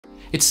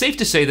It's safe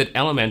to say that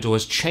Elementor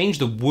has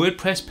changed the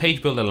WordPress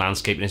page builder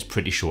landscape in its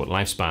pretty short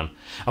lifespan.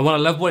 And while I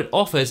love what it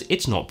offers,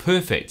 it's not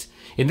perfect.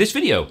 In this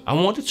video, I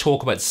want to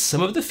talk about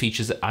some of the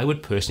features that I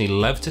would personally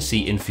love to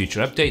see in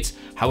future updates,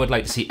 how I'd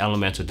like to see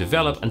Elementor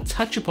develop, and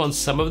touch upon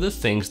some of the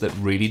things that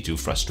really do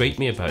frustrate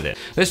me about it.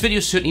 This video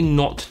is certainly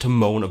not to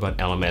moan about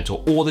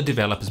Elementor or the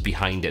developers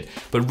behind it,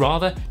 but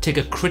rather take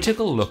a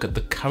critical look at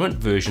the current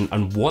version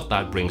and what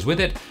that brings with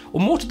it,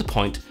 or more to the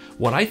point,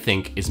 what I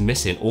think is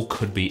missing or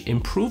could be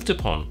improved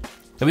upon.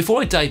 Now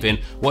before I dive in,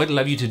 what I'd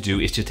love you to do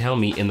is to tell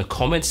me in the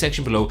comment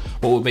section below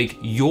what would make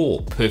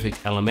your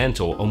perfect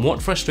Elementor and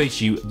what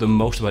frustrates you the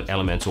most about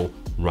Elementor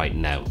right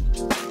now.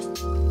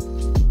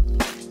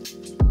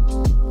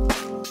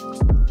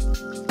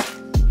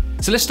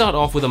 So let's start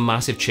off with a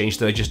massive change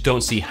that I just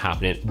don't see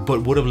happening,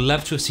 but would have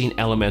loved to have seen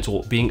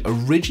Elementor being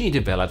originally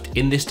developed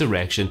in this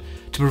direction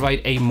to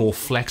provide a more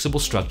flexible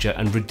structure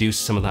and reduce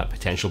some of that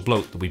potential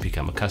bloat that we've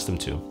become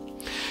accustomed to.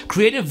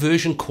 Create a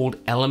version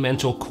called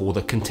Elementor Core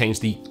that contains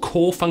the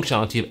core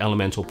functionality of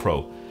Elementor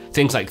Pro.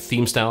 Things like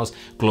theme styles,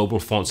 global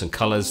fonts and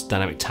colors,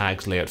 dynamic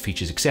tags, layout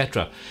features,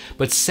 etc.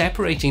 But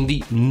separating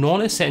the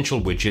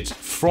non-essential widgets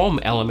from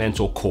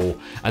Elementor Core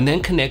and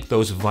then connect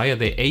those via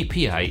their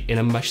API in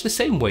a much the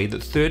same way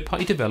that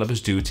third-party developers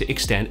do to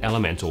extend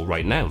Elementor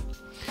right now.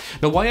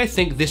 Now, why I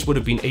think this would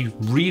have been a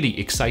really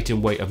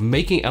exciting way of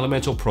making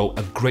Elementor Pro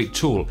a great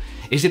tool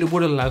is that it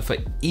would allow for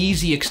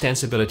easy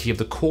extensibility of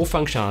the core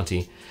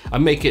functionality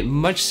and make it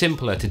much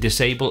simpler to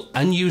disable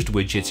unused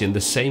widgets in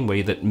the same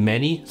way that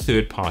many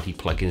third-party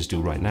plugins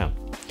do right now.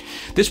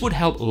 This would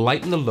help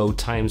lighten the load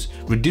times,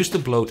 reduce the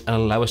bloat, and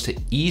allow us to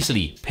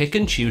easily pick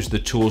and choose the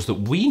tools that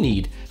we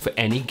need for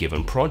any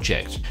given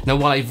project. Now,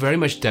 while I very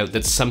much doubt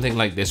that something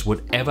like this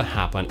would ever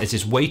happen, as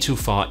it's way too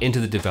far into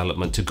the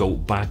development to go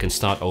back and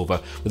start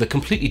over with a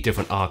completely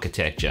different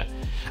architecture,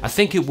 I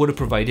think it would have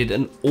provided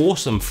an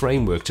awesome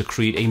framework to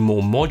create a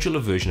more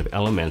modular version of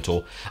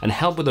Elementor and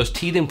help with those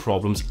teething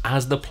problems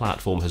as the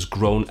platform has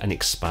grown and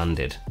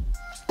expanded.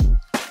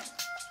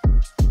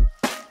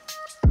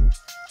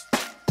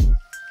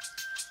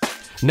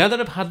 Now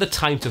that I've had the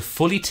time to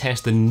fully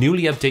test the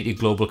newly updated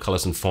global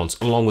colors and fonts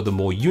along with the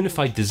more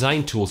unified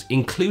design tools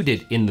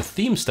included in the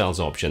theme styles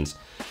options,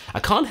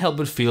 I can't help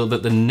but feel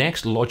that the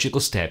next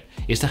logical step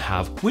is to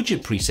have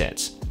widget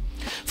presets.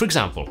 For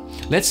example,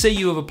 let's say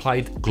you have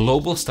applied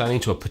global styling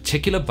to a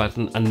particular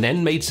button and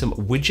then made some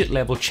widget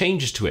level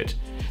changes to it.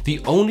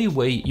 The only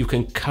way you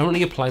can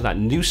currently apply that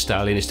new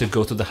styling is to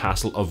go through the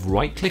hassle of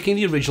right-clicking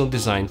the original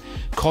design,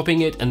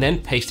 copying it, and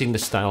then pasting the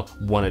style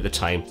one at a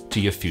time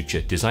to your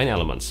future design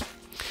elements.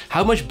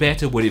 How much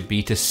better would it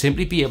be to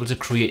simply be able to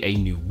create a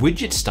new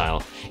widget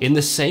style in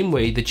the same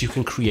way that you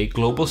can create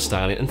global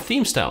styling and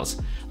theme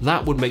styles?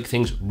 That would make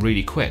things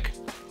really quick.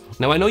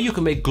 Now I know you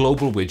can make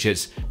global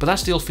widgets, but that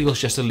still feels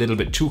just a little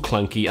bit too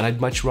clunky, and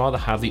I'd much rather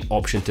have the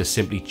option to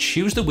simply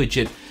choose the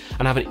widget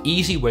and have an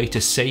easy way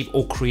to save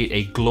or create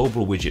a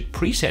global widget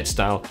preset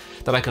style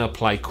that I can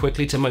apply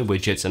quickly to my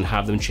widgets and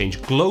have them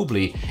change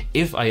globally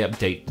if I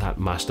update that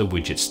master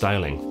widget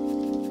styling.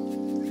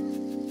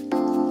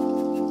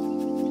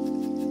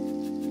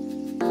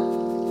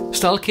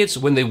 Style kits,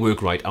 when they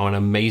work right, are an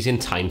amazing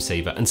time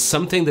saver and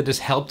something that has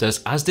helped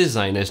us as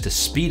designers to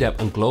speed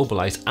up and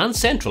globalize and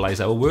centralize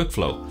our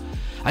workflow.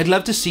 I'd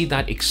love to see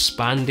that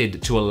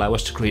expanded to allow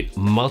us to create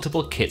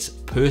multiple kits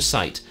per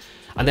site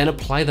and then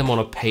apply them on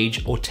a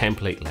page or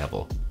template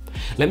level.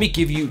 Let me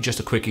give you just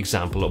a quick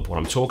example of what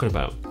I'm talking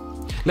about.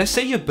 Let's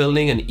say you're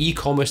building an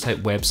e-commerce type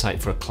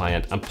website for a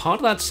client, and part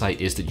of that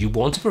site is that you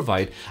want to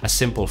provide a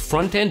simple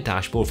front-end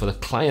dashboard for the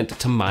client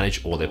to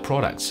manage all their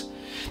products.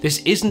 This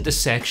isn't a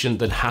section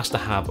that has to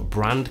have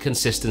brand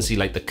consistency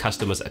like the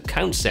customer's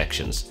account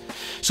sections.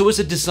 So as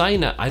a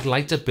designer, I'd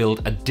like to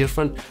build a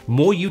different,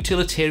 more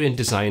utilitarian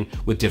design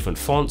with different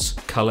fonts,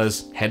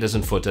 colors, headers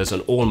and footers,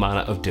 and all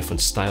manner of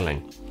different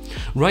styling.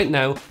 Right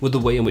now, with the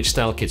way in which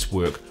style kits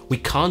work, we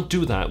can't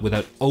do that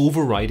without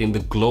overriding the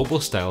global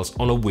styles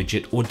on a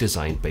widget or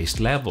design-based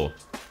level.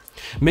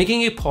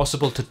 Making it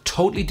possible to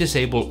totally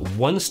disable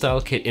one style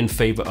kit in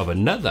favor of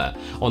another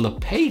on the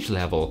page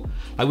level,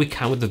 like we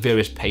can with the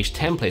various page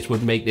templates,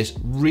 would make this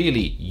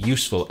really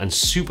useful and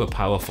super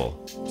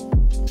powerful.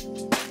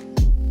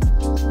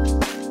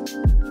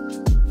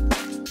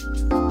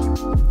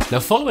 Now,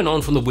 following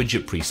on from the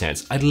widget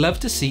presets, I'd love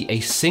to see a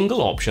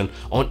single option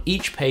on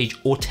each page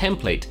or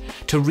template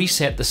to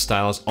reset the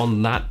styles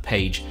on that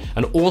page,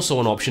 and also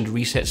an option to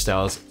reset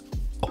styles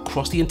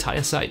across the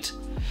entire site.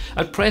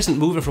 At present,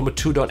 moving from a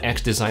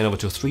 2.x design over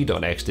to a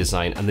 3.x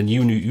design and the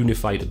new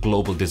unified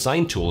global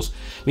design tools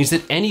means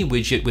that any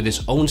widget with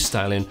its own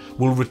styling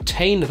will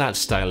retain that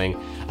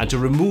styling, and to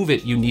remove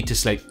it you need to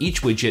select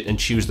each widget and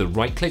choose the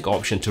right click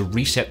option to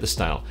reset the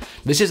style.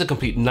 This is a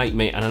complete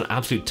nightmare and an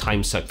absolute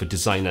time suck for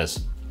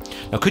designers.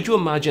 Now, could you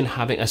imagine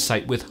having a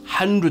site with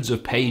hundreds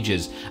of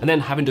pages and then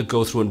having to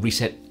go through and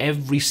reset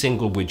every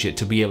single widget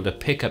to be able to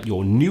pick up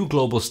your new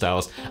global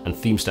styles and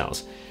theme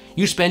styles?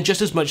 You spend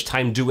just as much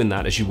time doing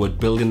that as you would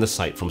building the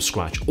site from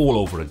scratch all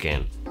over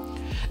again.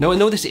 Now I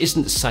know this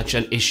isn't such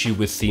an issue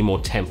with theme or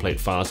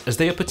template files as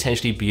they are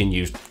potentially being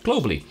used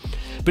globally,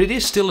 but it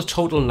is still a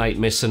total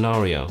nightmare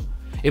scenario.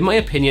 In my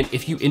opinion,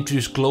 if you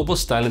introduce global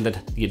styling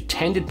that the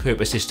intended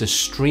purpose is to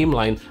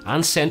streamline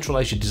and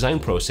centralize your design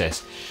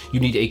process,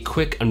 you need a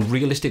quick and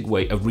realistic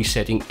way of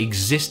resetting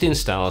existing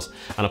styles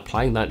and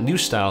applying that new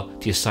style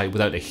to your site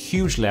without a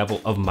huge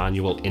level of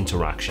manual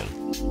interaction.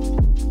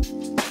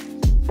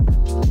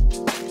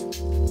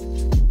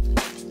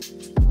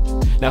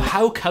 Now,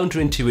 how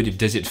counterintuitive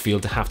does it feel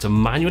to have to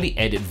manually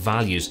edit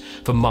values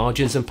for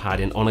margins and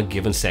padding on a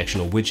given section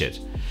or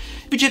widget?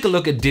 If you take a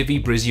look at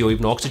Divi, Brizy, or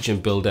even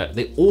Oxygen Builder,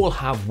 they all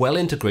have well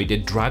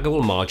integrated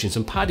draggable margins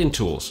and padding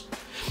tools.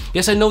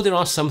 Yes, I know there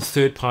are some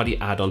third-party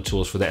add-on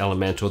tools for the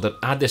Elementor that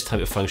add this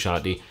type of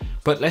functionality,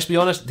 but let's be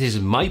honest, this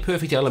is my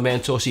perfect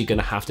Elementor, so you're going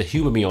to have to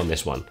humor me on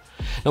this one.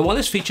 Now, while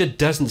this feature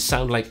doesn't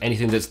sound like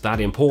anything that's that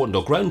important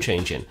or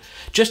ground-changing,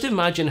 just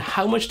imagine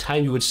how much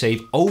time you would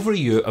save over a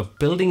year of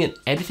building and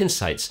editing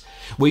sites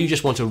where you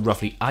just want to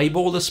roughly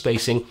eyeball the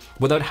spacing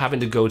without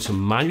having to go to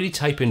manually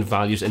type in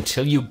values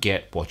until you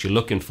get what you're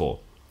looking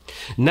for.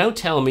 Now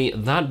tell me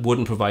that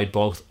wouldn't provide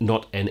both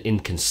not an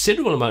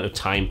inconsiderable amount of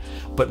time,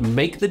 but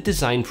make the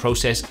design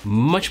process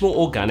much more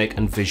organic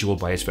and visual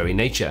by its very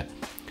nature.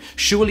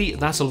 Surely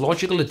that's a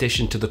logical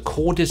addition to the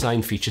core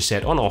design feature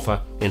set on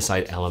offer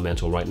inside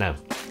Elementor right now.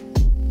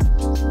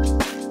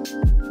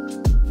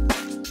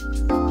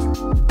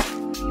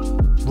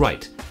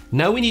 Right,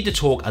 now we need to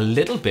talk a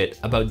little bit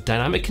about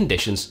dynamic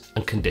conditions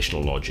and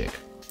conditional logic.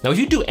 Now, if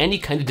you do any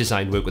kind of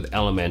design work with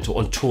Elementor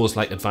on tools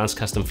like advanced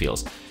custom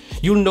fields,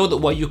 you'll know that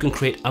while you can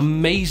create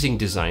amazing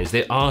designs,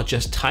 there are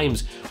just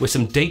times where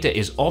some data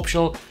is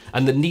optional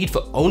and the need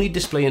for only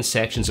displaying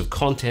sections of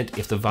content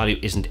if the value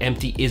isn't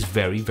empty is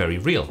very, very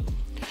real.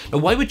 Now,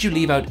 why would you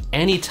leave out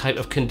any type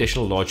of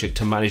conditional logic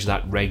to manage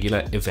that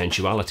regular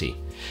eventuality?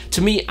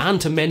 To me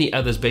and to many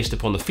others based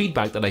upon the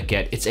feedback that I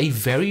get, it's a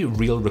very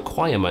real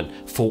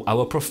requirement for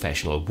our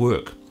professional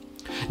work.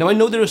 Now, I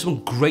know there are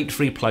some great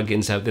free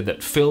plugins out there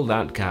that fill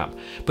that gap,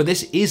 but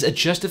this is a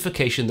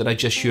justification that I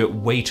just hear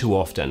way too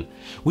often.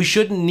 We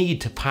shouldn't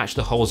need to patch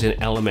the holes in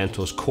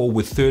Elementor's core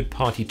with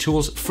third-party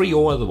tools, free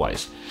or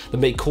otherwise, that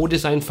make core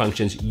design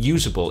functions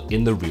usable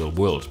in the real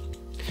world.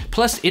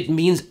 Plus, it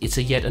means it's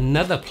yet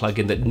another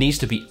plugin that needs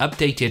to be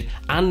updated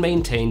and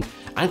maintained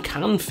and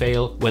can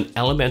fail when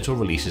Elementor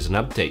releases an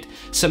update,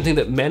 something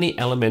that many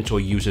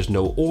Elementor users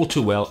know all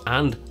too well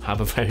and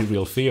have a very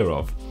real fear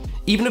of.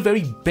 Even a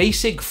very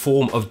basic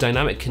form of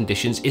dynamic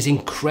conditions is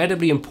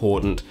incredibly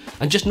important,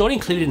 and just not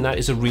included in that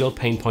is a real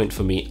pain point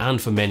for me and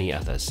for many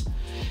others.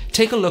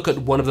 Take a look at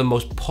one of the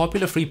most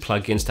popular free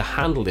plugins to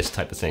handle this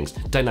type of things,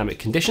 Dynamic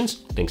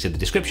Conditions, links in the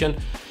description,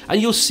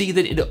 and you'll see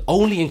that it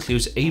only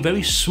includes a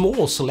very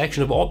small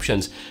selection of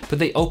options, but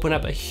they open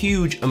up a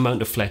huge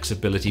amount of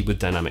flexibility with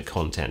dynamic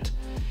content.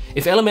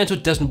 If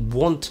Elementor doesn't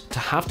want to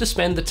have to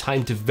spend the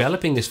time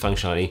developing this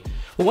functionality,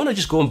 well, why not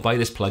just go and buy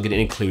this plugin and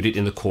include it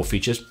in the core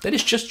features? Then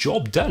it's just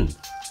job done.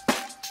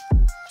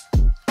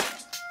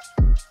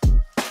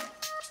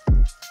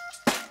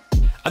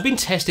 I've been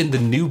testing the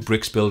new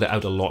Bricks builder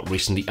out a lot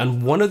recently,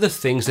 and one of the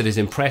things that has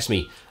impressed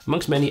me,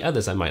 amongst many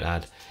others I might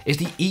add, is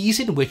the ease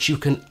in which you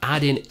can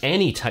add in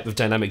any type of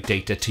dynamic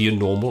data to your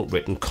normal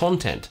written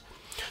content.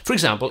 For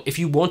example, if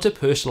you want to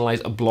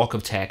personalize a block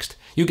of text,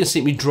 you can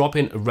simply drop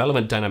in a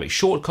relevant dynamic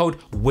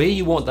shortcode where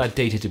you want that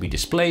data to be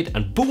displayed,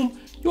 and boom,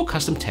 your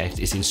custom text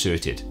is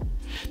inserted.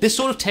 This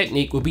sort of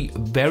technique will be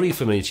very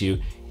familiar to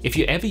you if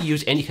you ever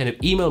use any kind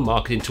of email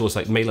marketing tools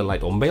like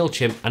MailerLite or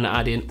MailChimp and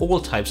add in all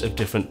types of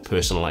different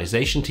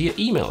personalization to your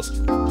emails.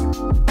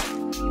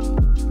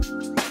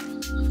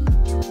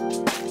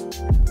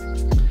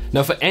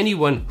 Now, for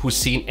anyone who's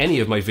seen any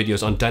of my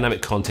videos on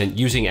dynamic content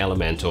using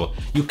Elementor,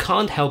 you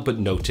can't help but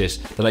notice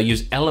that I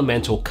use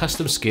Elementor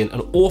Custom Skin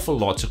an awful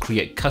lot to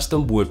create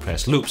custom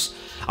WordPress loops.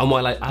 And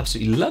while I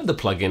absolutely love the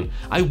plugin,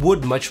 I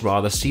would much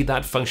rather see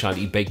that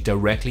functionality baked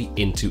directly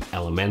into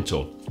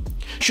Elementor.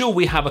 Sure,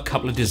 we have a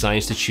couple of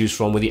designs to choose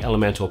from with the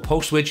Elementor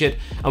post widget,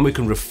 and we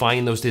can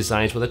refine those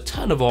designs with a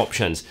ton of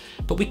options,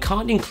 but we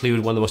can't include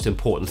one of the most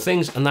important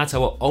things, and that's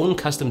our own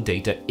custom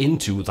data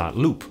into that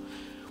loop.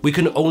 We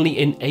can only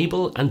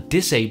enable and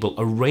disable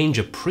a range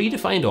of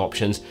predefined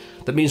options.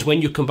 That means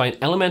when you combine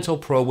Elementor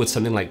Pro with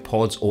something like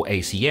pods or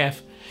ACF,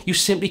 you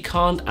simply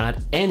can't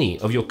add any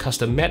of your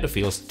custom meta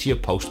fields to your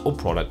post or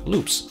product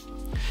loops.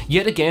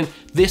 Yet again,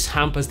 this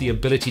hampers the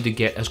ability to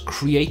get as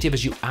creative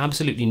as you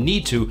absolutely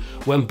need to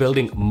when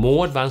building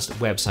more advanced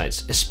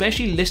websites,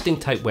 especially listing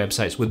type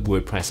websites with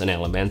WordPress and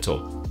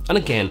Elementor. And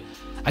again,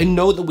 I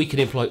know that we can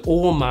employ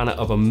all manner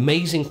of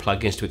amazing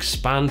plugins to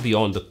expand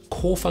beyond the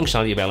core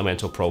functionality of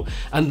Elementor Pro,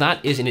 and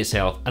that is in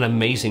itself an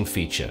amazing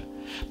feature.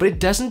 But it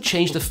doesn't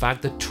change the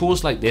fact that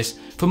tools like this,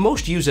 for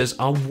most users,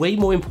 are way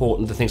more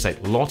important than things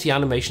like Lottie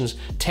animations,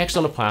 text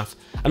on a path,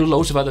 and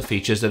loads of other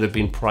features that have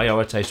been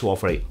prioritized to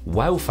offer a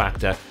wow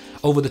factor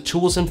over the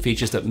tools and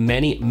features that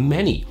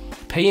many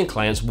paying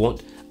clients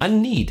want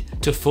and need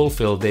to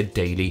fulfill their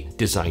daily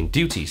design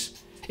duties.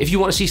 If you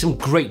want to see some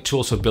great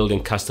tools for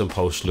building custom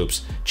post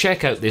loops,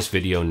 check out this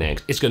video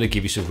next. It's going to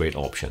give you some great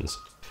options.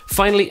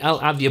 Finally,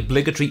 I'll add the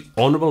obligatory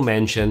honorable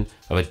mention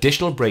of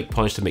additional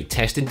breakpoints to make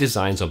testing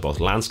designs on both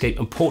landscape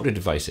and portrait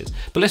devices.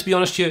 But let's be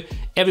honest here,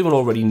 everyone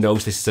already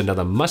knows this is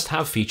another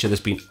must-have feature that's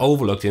been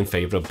overlooked in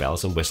favor of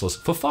bells and whistles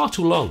for far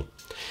too long.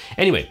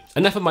 Anyway,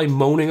 enough of my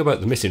moaning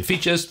about the missing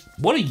features.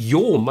 What are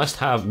your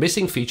must-have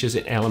missing features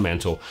in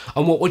Elementor,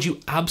 and what would you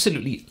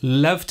absolutely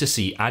love to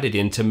see added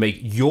in to make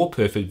your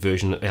perfect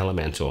version of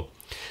Elementor?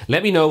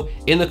 Let me know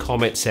in the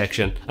comment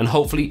section, and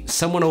hopefully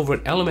someone over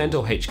at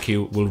Elementor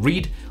HQ will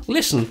read,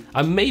 listen,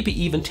 and maybe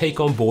even take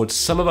on board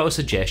some of our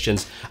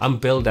suggestions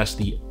and build us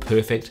the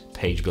perfect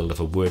page builder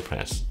for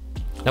WordPress.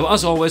 Now,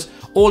 as always,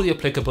 all the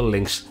applicable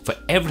links for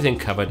everything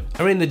covered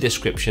are in the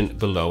description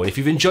below. And if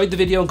you've enjoyed the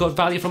video and got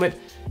value from it,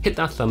 hit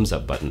that thumbs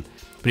up button.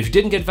 But if you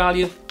didn't get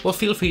value, well,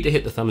 feel free to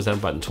hit the thumbs down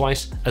button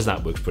twice, as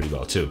that works pretty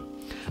well too.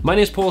 My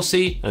name is Paul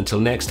C. Until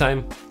next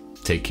time,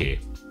 take care.